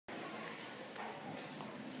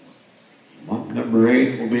number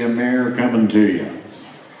 8 will be a mare coming to you.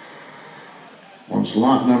 Once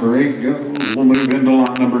lot number 8 goes, we'll move into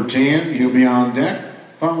lot number 10. You'll be on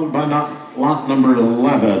deck, followed by lot number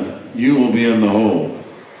 11. You will be in the hole.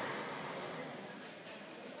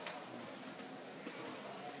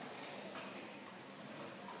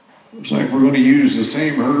 Looks like we're going to use the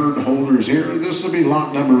same herd holders here. This will be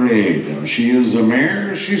lot number 8. Now, she is a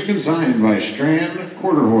mare. She's consigned by Strand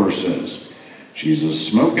Quarter Horses. She's a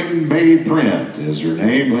Smoking Bay Print is her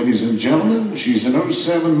name, ladies and gentlemen. She's an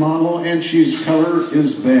 07 model, and she's color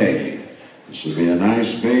is bay. This will be a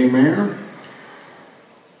nice bay mare.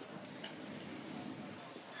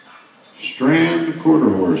 Strand Quarter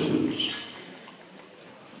Horses.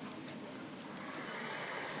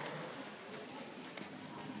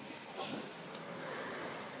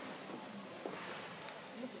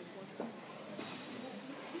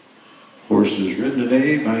 Horses ridden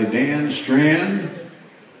today by Dan Strand.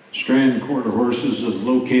 Strand Quarter Horses is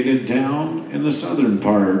located down in the southern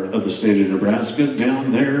part of the state of Nebraska,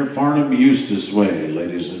 down there Farnham Eustis way,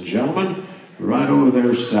 ladies and gentlemen, right over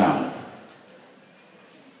there south.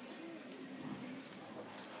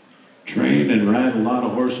 Train and ride a lot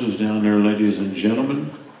of horses down there, ladies and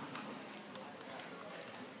gentlemen.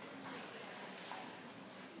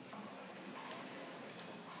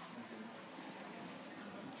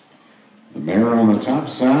 The mare on the top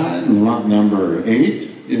side, lot number 8,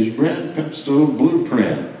 is Brad Pepsto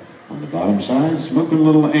Blueprint. On the bottom side, Smoking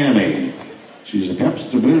Little Annie. She's a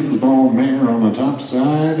Pepsto Boonsball mare on the top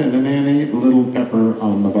side and an Annie Little Pepper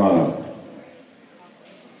on the bottom.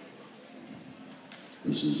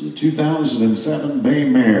 This is the 2007 Bay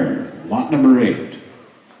Mare, lot number 8.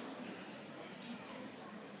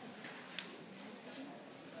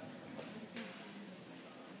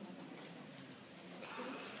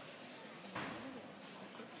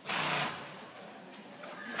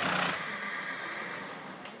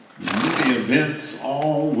 Events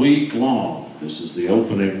all week long. This is the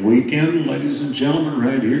opening weekend, ladies and gentlemen,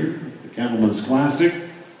 right here at the Cattlemen's Classic.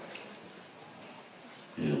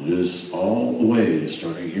 It is all the way,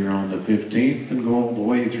 starting here on the 15th and go all the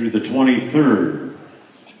way through the 23rd.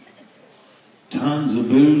 Tons of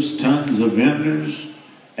booze, tons of vendors,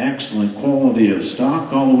 excellent quality of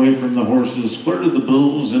stock, all the way from the horses clear to the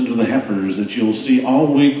bulls into the heifers that you'll see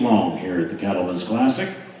all week long here at the Cattlemen's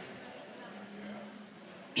Classic.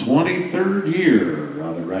 23rd year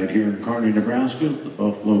of it right here in Kearney, Nebraska, at the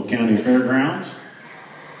Buffalo County Fairgrounds.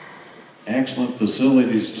 Excellent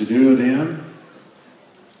facilities to do it in.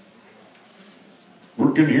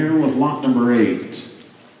 Working here with lot number 8.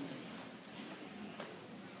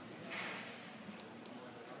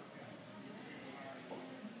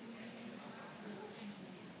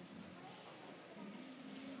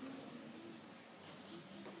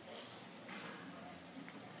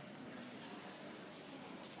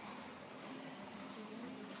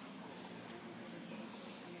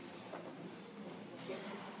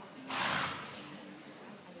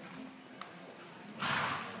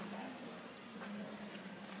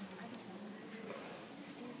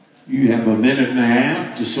 You have a minute and a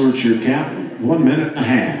half to sort your cattle. 1 minute and a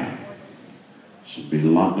half. Should be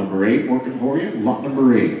lot number 8 working for you. Lot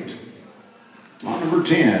number 8. Lot number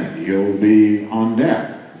 10, you'll be on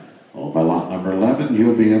deck. Followed by lot number 11,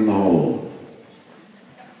 you'll be in the hole.